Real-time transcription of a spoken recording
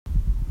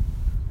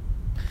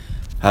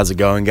How's it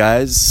going,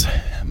 guys?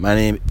 My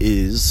name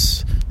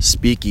is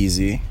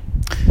Speakeasy,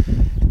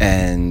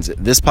 and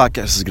this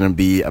podcast is going to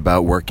be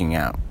about working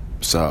out.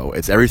 So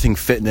it's everything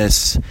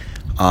fitness,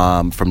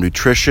 from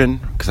nutrition,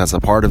 because that's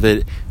a part of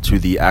it, to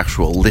the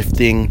actual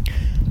lifting,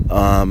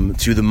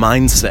 to the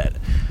mindset.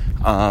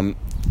 I'm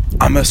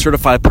a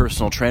certified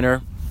personal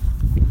trainer,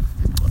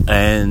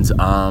 and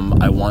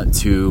I want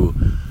to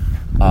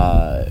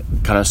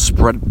kind of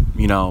spread,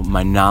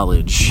 my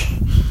knowledge.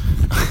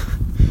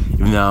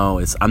 Even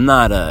though I'm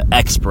not an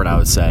expert, I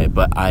would say,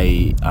 but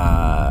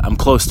I'm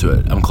close to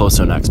it. I'm close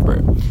to an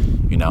expert.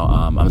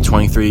 I'm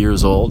 23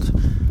 years old,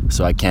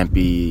 so I can't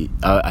be.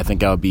 I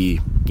think I would be,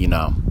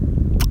 kind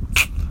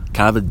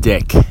of a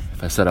dick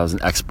if I said I was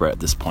an expert at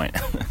this point,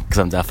 because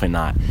I'm definitely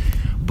not.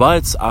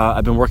 But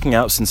I've been working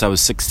out since I was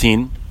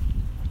 16,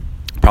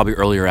 probably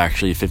earlier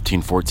actually,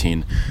 15,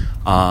 14.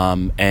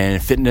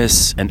 And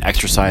fitness and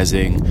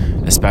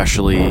exercising,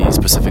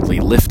 specifically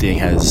lifting,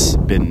 has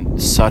been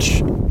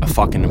such a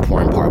fucking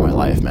important part of my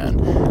life, man.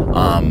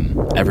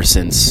 Ever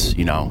since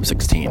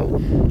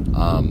 16,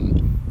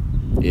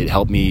 it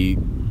helped me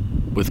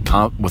with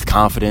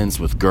confidence,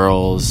 with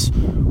girls,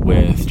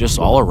 with just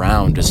all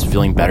around, just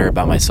feeling better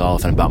about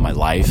myself and about my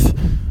life.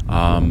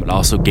 It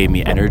also gave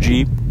me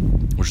energy,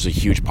 which is a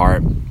huge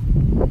part,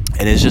 and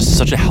it's just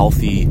such a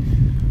healthy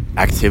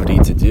activity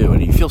to do,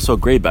 and you feel so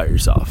great about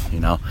yourself,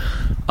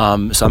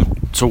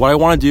 So what I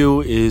want to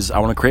do is I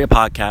want to create a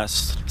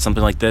podcast,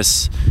 something like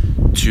this,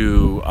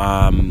 to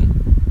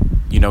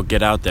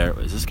get out there.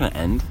 Is this gonna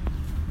end?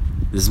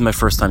 This is my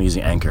first time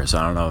using Anchor, so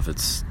I don't know if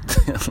it's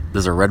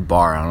there's a red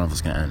bar. I don't know if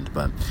it's gonna end,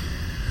 but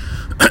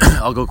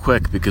I'll go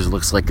quick because it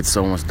looks like it's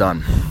almost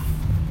done.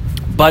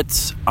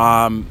 But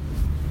for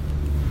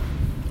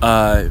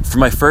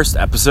my first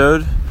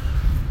episode,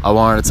 I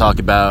wanted to talk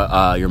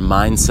about your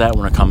mindset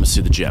when it comes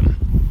to the gym.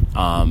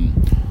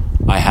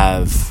 I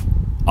have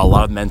a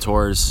lot of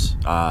mentors,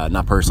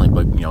 not personally,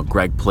 but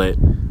Greg Plitt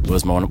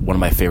was one of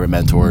my favorite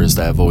mentors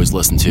that I've always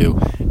listened to.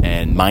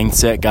 And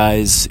mindset,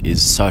 guys,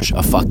 is such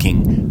a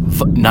fucking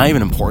not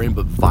even important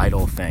but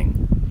vital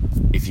thing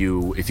if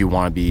you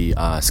want to be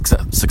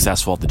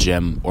successful at the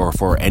gym or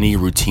for any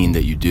routine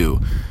that you do.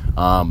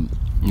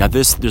 Now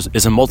this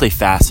is a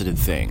multifaceted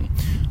thing.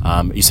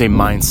 You say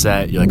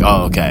mindset, you're like,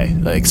 oh, okay,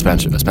 like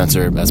Spencer,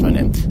 that's my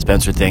name.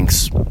 Spencer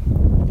thinks,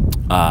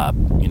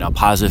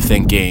 positive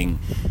thinking,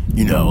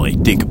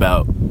 like think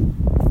about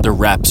the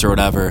reps or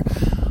whatever.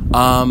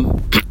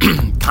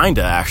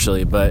 Kinda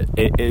actually, but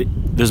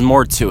there's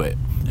more to it.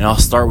 And I'll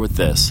start with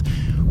this.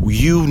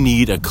 You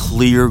need a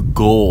clear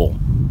goal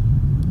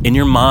in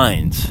your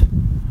mind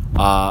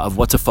of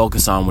what to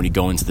focus on when you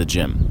go into the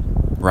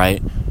gym,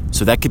 right?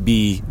 So that could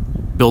be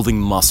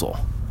building muscle.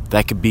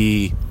 That could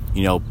be,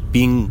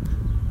 being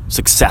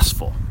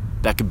successful.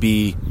 That could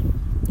be,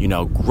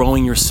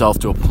 growing yourself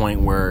to a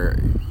point where,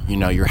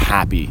 you're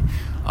happy.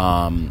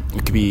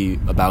 It could be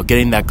about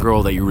getting that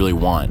girl that you really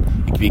want.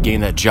 It could be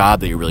getting that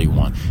job that you really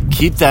want.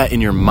 Keep that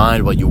in your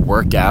mind while you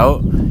work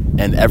out,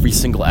 and every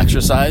single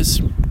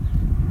exercise.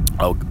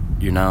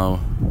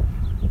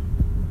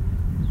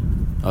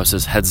 It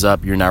says heads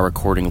up, you're now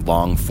recording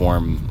long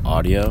form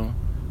audio.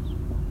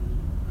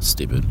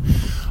 Stupid.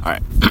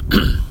 Alright.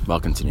 I'll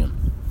continue.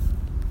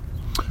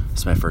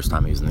 It's my first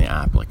time using the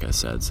app, like I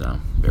said, so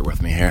bear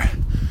with me here.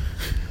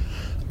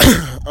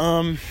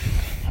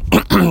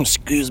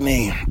 Excuse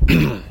me.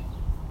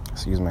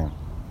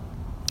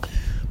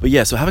 But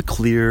yeah, so have a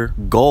clear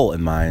goal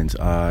in mind,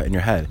 in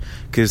your head.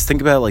 Because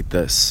think about it like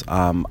this.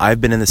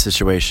 I've been in this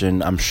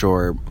situation. I'm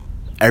sure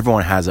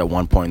everyone has at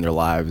one point in their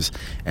lives.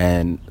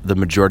 And the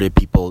majority of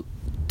people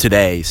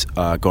today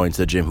going to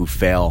the gym who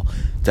fail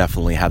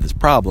definitely have this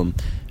problem,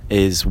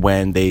 is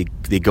when they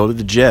go to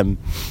the gym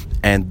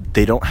and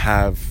they don't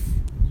have...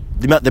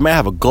 They might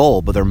have a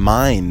goal, but their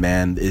mind,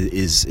 man,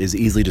 is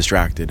easily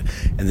distracted.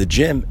 And the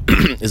gym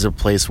is a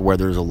place where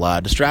there's a lot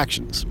of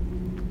distractions.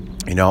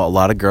 A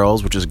lot of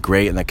girls, which is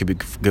great, and that could be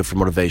good for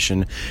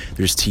motivation.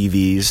 There's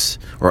TVs,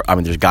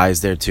 there's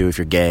guys there too if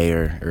you're gay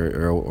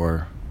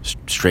or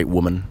straight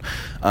woman.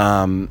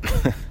 And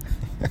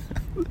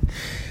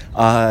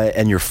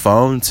your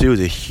phone too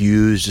is a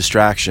huge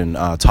distraction.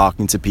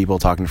 Talking to people,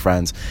 talking to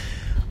friends,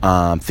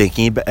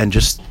 thinking, and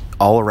just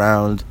all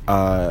around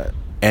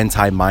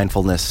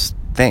anti-mindfulness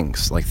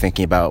things, like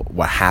thinking about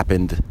what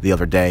happened the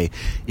other day,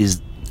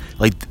 is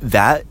like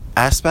that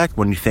aspect.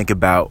 When you think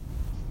about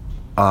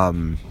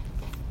like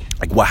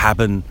what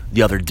happened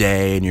the other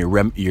day, and you're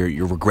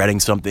regretting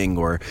something,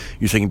 or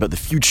you're thinking about the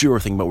future, or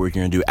thinking about what you're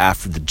going to do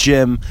after the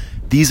gym,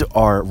 these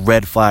are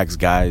red flags,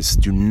 guys.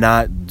 Do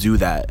not do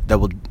that. That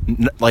will,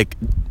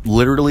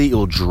 literally, it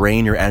will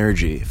drain your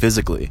energy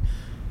physically.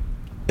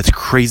 It's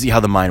crazy how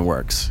the mind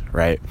works,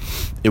 right?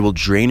 It will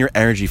drain your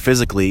energy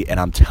physically, and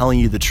I'm telling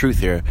you the truth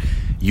here.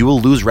 You will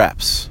lose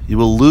reps. You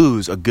will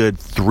lose a good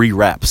 3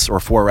 reps or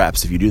 4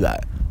 reps if you do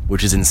that,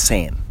 which is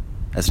insane.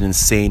 That's an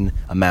insane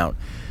amount.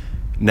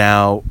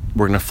 Now,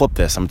 we're going to flip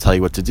this. I'm going to tell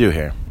you what to do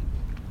here.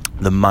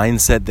 The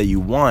mindset that you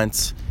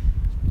want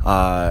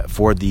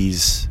for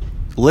these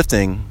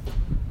lifting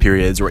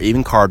periods, or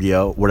even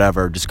cardio,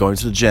 whatever, just going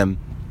to the gym,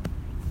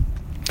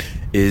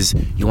 is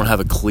you want to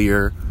have a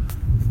clear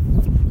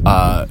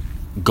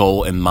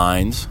goal in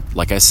mind,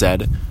 like I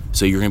said.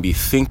 So you're going to be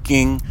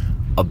thinking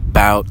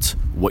about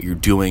what you're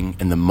doing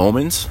in the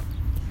moment,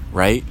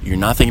 right? You're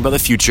not thinking about the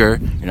future,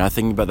 you're not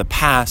thinking about the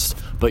past,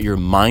 but you're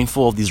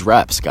mindful of these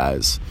reps,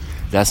 guys.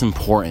 That's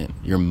important.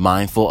 You're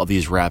mindful of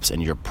these reps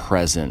and you're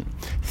present.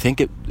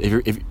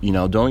 If you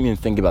know, don't even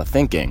think about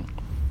thinking,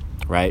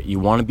 right? You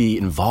want to be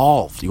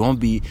involved. You want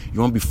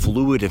to be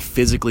fluid and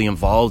physically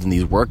involved in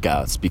these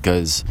workouts,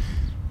 because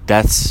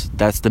that's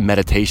the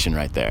meditation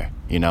right there.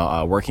 You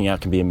know, working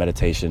out can be a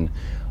meditation,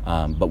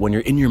 but when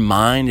you're in your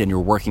mind and you're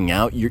working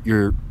out,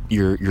 you're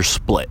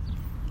split.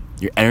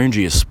 Your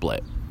energy is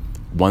split.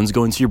 One's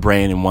going to your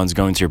brain and one's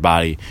going to your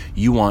body.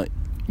 You want,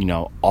 you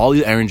know, all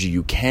the energy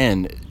you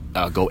can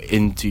go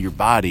into your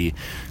body,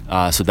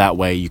 so that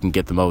way you can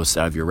get the most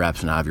out of your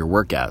reps and out of your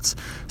workouts.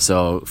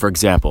 So, for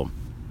example,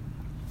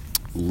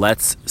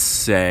 let's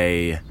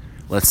say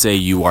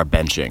you are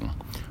benching,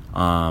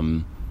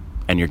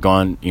 and you're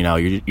going, you know,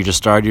 you just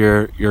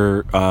started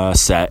your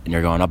set, and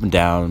you're going up and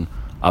down,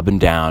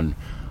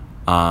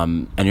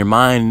 and your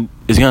mind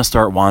is going to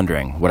start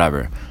wandering,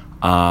 whatever.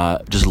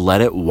 Just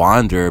let it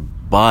wander,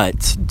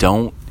 but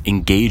don't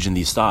engage in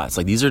these thoughts.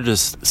 Like, these are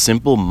just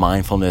simple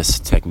mindfulness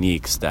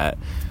techniques that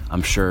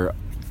I'm sure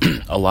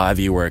a lot of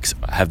you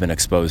have been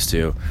exposed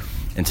to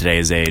in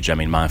today's age. I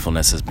mean,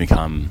 mindfulness has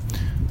become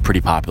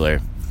pretty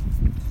popular,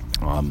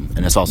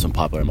 and it's also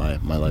popular in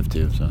my life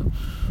too. So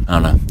I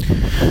don't know,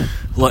 a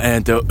little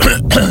anecdote,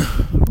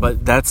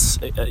 but that's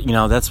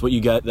what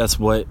you got. That's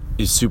what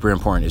is super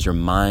important, is your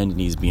mind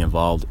needs to be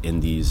involved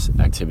in these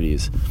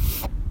activities.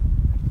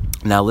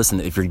 Now listen,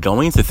 if you're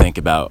going to think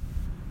about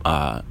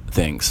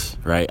things,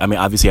 right? I mean,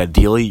 obviously,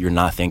 ideally, you're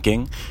not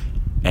thinking,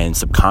 and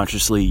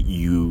subconsciously,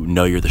 you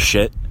know you're the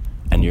shit,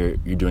 and you're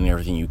doing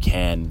everything you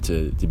can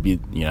to be,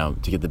 you know,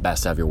 to get the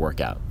best out of your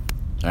workout,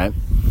 right?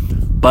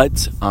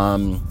 But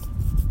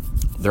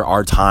there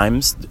are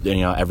times,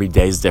 you know, every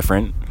day is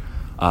different.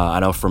 I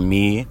know for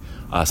me,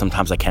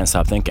 sometimes I can't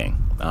stop thinking.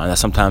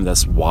 Sometimes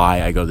that's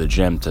why I go to the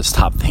gym, to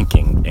stop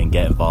thinking and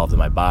get involved in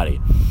my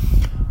body.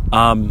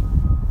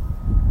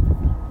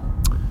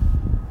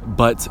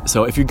 But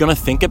so if you're going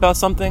to think about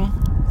something,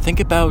 think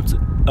about,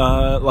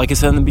 like I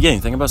said in the beginning,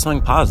 think about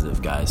something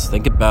positive, guys.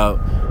 Think about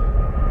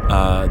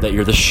that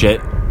you're the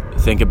shit.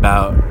 Think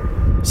about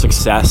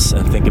success,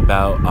 and think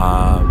about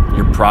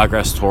your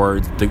progress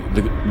towards the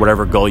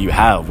whatever goal you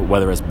have,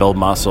 whether it's build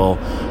muscle,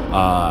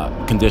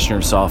 condition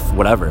yourself,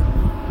 whatever.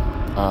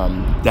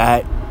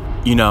 That,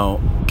 you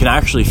know, can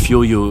actually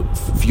fuel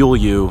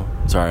you.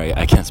 Sorry,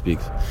 I can't speak.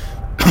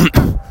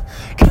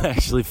 Can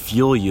actually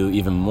fuel you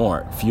even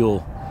more. It's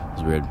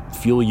weird.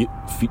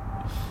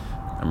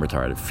 I'm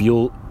retarded.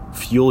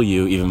 Fuel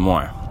you even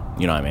more.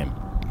 You know what I mean?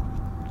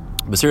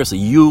 But seriously,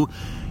 you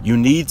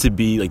need to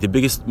be like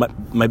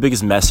my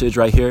biggest message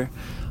right here,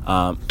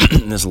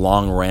 in this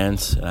long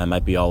rant, and I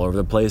might be all over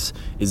the place,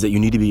 is that you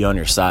need to be on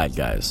your side,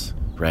 guys,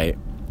 right?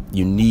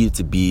 You need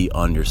to be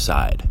on your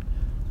side.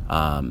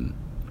 And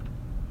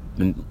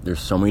there's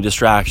so many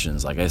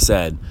distractions. Like I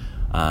said,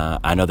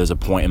 I know there's a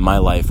point in my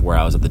life where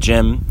I was at the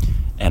gym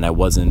and I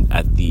wasn't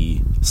at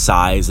the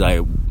size that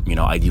I, you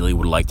know, ideally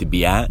would like to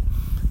be at.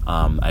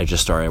 I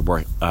just started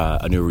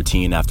a new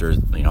routine after,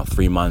 you know,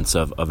 3 months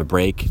of a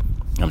break.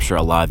 I'm sure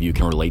a lot of you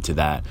can relate to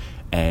that.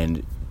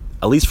 And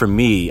at least for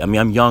me, I mean,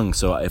 I'm young,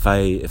 so if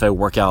I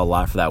work out a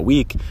lot for that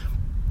week,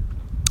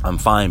 I'm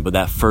fine. But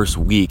that first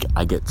week,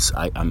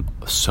 I'm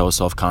so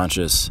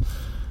self-conscious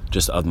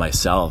just of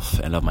myself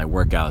and of my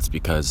workouts,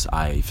 because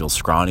I feel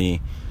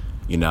scrawny,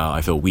 you know,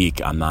 I feel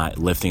weak. I'm not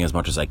lifting as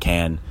much as I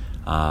can.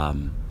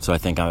 So I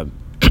think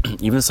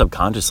even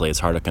subconsciously, it's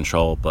hard to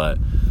control, but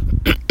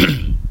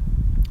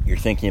you're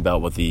thinking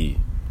about what the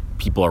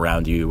people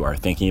around you are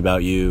thinking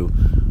about you.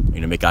 You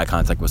know, make eye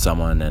contact with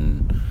someone,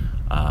 and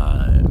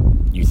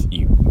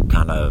you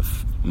kind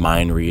of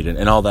mind read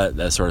and all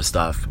that sort of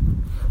stuff.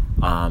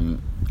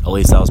 At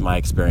least that was my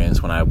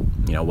experience when I,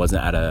 you know,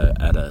 wasn't at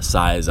a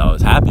size I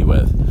was happy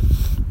with.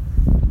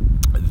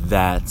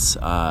 That's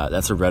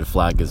a red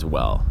flag as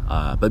well.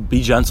 But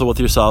be gentle with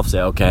yourself. Say,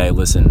 okay,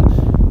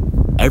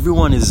 listen,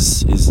 everyone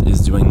is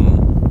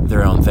doing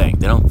their own thing.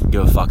 They don't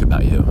give a fuck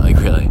about you. Like,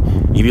 really,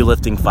 you be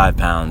lifting 5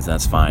 pounds,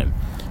 that's fine.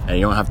 And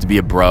you don't have to be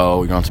a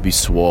bro, you don't have to be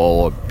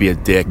swole, or be a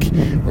dick,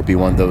 or be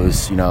one of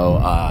those, you know,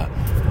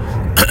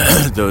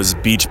 those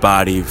beach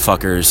body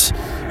fuckers.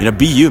 You know,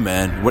 be you,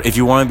 man. If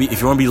you want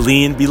to be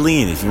lean, be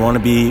lean. If you want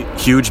to be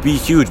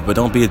huge, but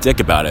don't be a dick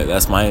about it.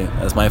 That's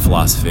my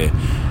philosophy.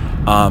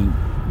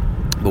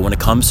 But when it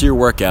comes to your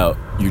workout,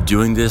 you're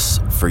doing this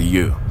for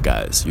you,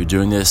 guys. You're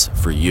doing this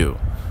for you,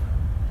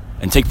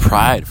 and take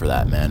pride for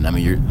that, man. I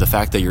mean, the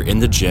fact that you're in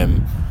the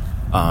gym,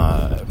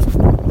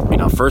 you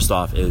know, first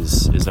off,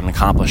 is an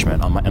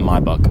accomplishment in my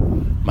book,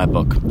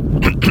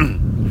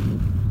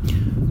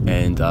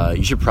 and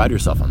you should pride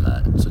yourself on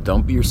that. So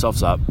don't beat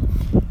yourselves up,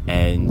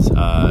 and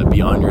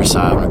be on your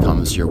side when it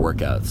comes to your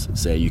workouts.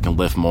 Say you can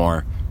lift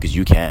more, because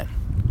you can.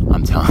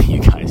 I'm telling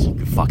you guys, you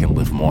can fucking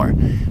live more.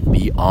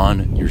 Be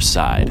on your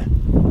side.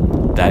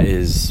 That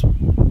is,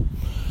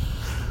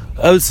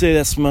 I would say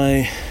that's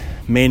my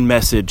main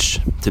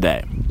message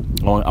today.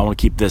 I want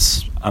to keep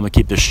this, I'm going to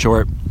keep this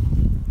short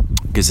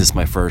because this is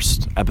my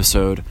first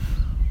episode.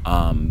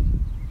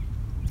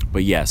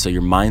 But yeah, so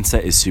your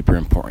mindset is super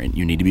important.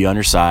 You need to be on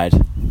your side.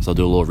 So I'll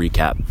do a little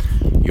recap.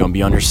 You want to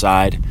be on your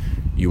side.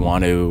 You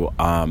want to,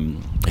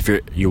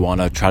 you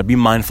want to try to be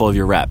mindful of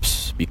your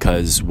reps,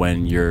 because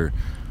when you're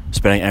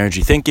spending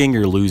energy thinking,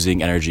 you're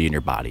losing energy in your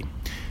body.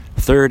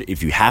 Third,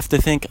 if you have to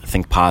think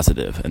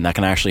positive, and that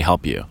can actually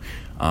help you.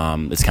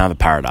 It's kind of a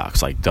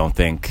paradox. Like, don't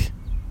think,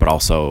 but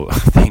also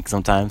think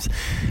sometimes.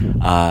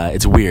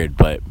 It's weird,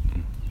 but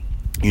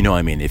you know what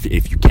I mean.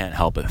 If you can't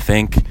help but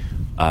think,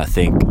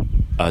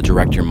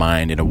 direct your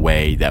mind in a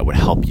way that would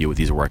help you with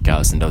these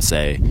workouts, and don't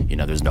say,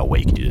 there's no way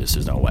you can do this,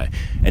 there's no way.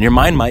 And your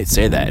mind might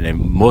say that, and it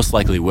most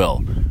likely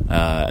will.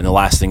 And the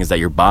last thing is that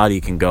your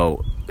body can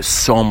go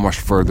so much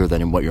further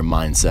than what your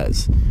mind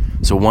says.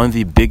 So one of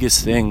the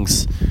biggest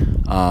things,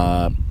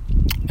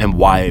 and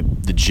why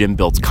the gym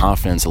builds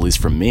confidence, at least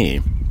for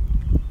me,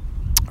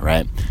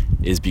 right,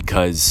 is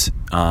because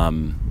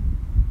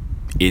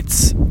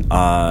it's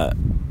I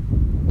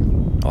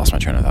lost my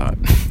train of thought.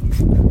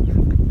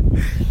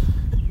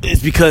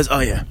 It's because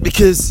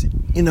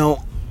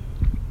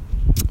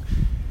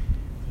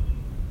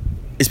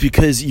it's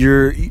because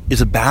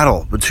it's a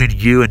battle between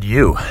you and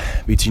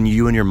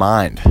your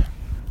mind,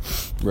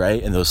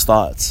 right? And those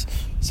thoughts.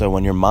 So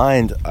when your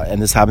mind,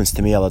 and this happens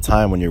to me all the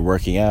time, when you're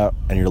working out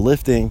and you're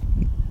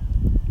lifting,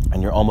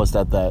 and you're almost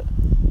at that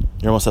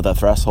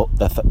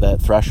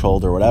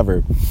threshold or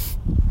whatever,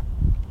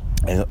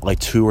 and like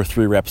 2 or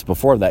 3 reps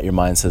before that, your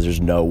mind says there's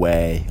no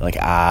way, like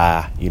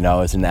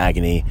it's an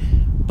agony,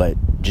 but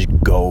just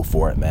go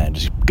for it, man.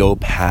 Just go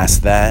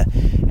past that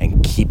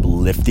and keep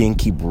lifting,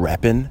 keep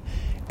repping,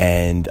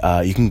 and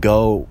you can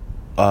go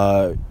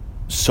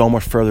so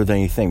much further than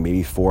you think,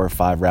 maybe 4 or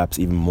 5 reps,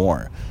 even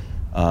more.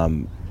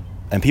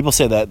 And people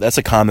say that that's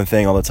a common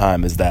thing all the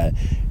time, is that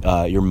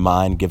your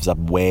mind gives up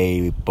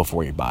way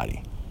before your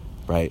body,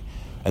 right?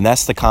 And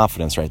that's the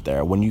confidence right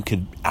there. When you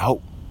could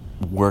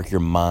outwork your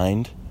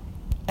mind,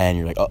 and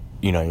you're like,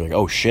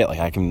 oh shit, like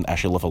I can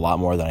actually lift a lot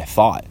more than I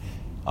thought.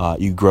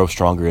 You grow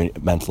stronger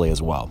mentally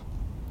as well,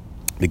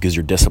 because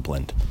you're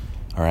disciplined.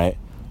 All right.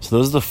 So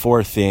those are the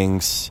 4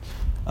 things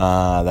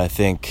that I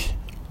think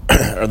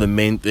are the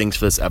main things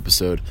for this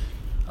episode.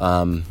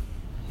 I'm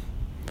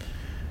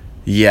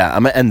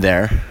gonna end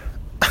there,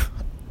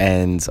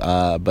 and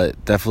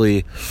but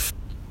definitely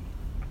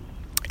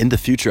in the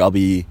future I'll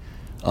be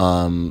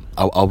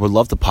I would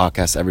love to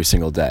podcast every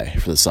single day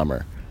for the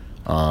summer.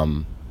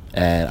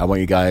 And I want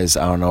you guys,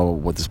 I don't know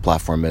what this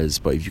platform is,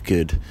 but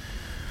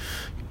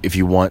if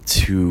you want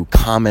to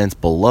comment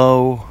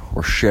below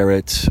or share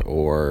it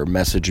or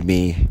message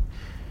me,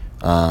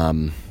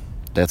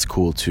 that's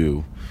cool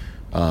too.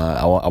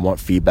 I want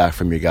feedback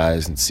from you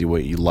guys and see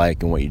what you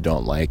like and what you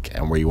don't like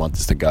and where you want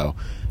this to go,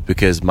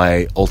 because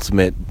my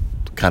ultimate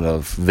kind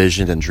of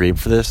vision and dream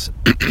for this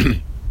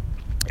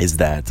is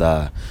that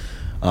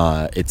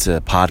it's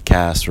a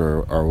podcast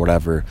or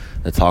whatever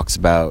that talks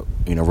about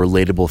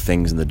relatable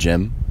things in the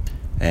gym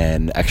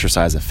and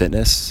exercise and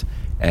fitness,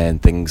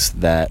 and things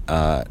that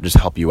just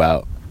help you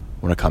out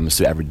when it comes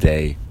to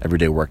everyday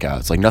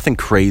workouts. Like nothing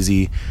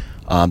crazy.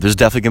 There's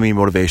definitely gonna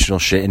be motivational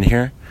shit in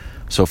here.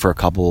 So for a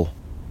couple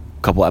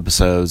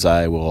episodes,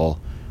 I will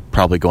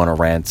probably go on a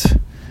rant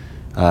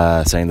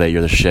saying that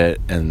you're the shit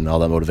and all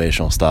that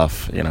motivational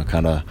stuff.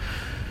 Kind of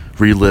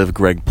relive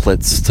Greg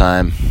Plitt's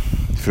time.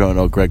 If you don't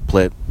know Greg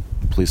Plitt,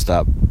 please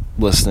stop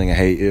listening. I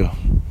hate you.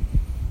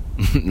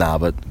 Nah,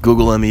 but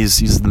Google him.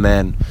 He's the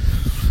man.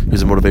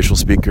 He's a motivational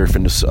speaker,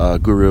 fitness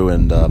guru,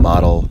 and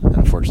model. And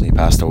unfortunately, he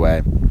passed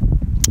away.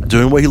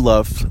 Doing what he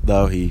loved,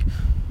 though. He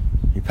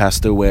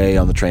passed away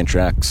on the train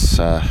tracks.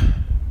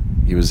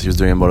 He was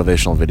doing a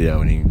motivational video,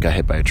 and he got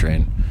hit by a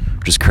train,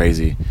 which is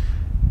crazy.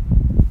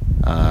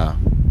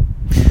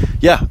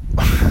 Yeah,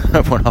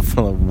 I went off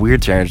on a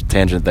weird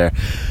tangent there,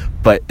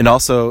 and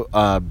also,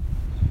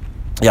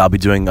 I'll be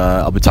talking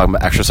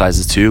about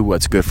exercises too.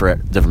 What's good for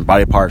different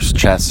body parts,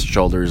 chest,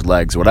 shoulders,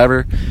 legs,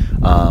 whatever.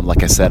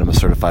 Like I said, I'm a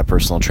certified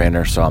personal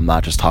trainer, so I'm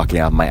not just talking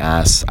out of my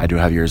ass. I do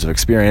have years of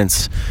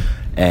experience,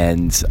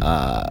 and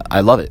I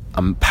love it.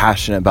 I'm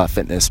passionate about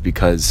fitness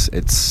because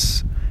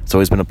it's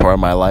always been a part of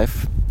my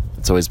life.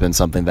 It's always been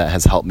something that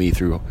has helped me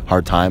through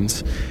hard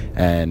times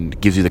and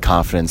gives you the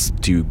confidence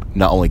to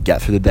not only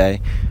get through the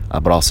day,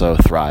 but also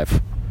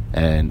thrive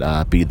and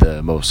be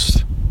the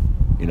most,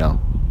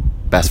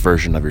 best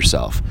version of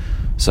yourself.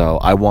 So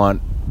I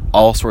want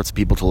all sorts of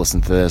people to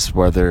listen to this,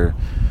 whether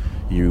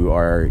you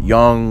are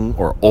young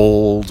or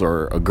old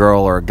or a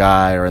girl or a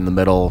guy or in the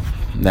middle.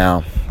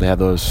 Now they have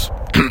those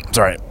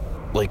sorry,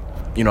 like,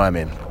 you know what I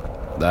mean.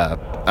 I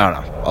don't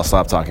know, I'll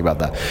stop talking about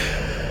that.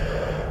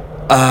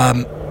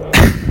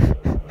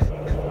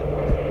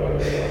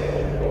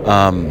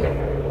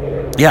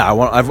 I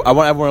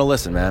want everyone to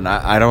listen, man.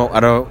 I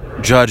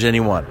don't judge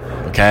anyone,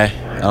 okay?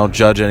 I don't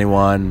judge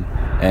anyone,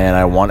 and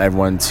I want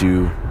everyone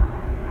to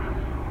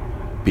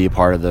be a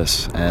part of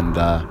this and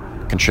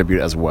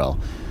contribute as well.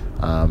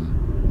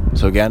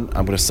 So again,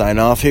 I'm going to sign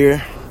off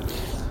here.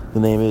 The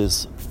name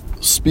is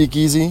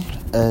Speakeasy,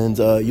 and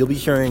you'll be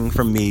hearing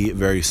from me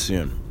very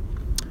soon.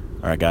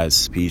 All right,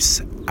 guys,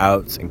 peace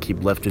out, and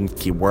keep lifting,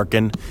 keep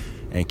working,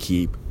 and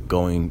keep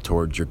going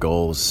towards your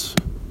goals.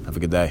 Have a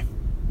good day.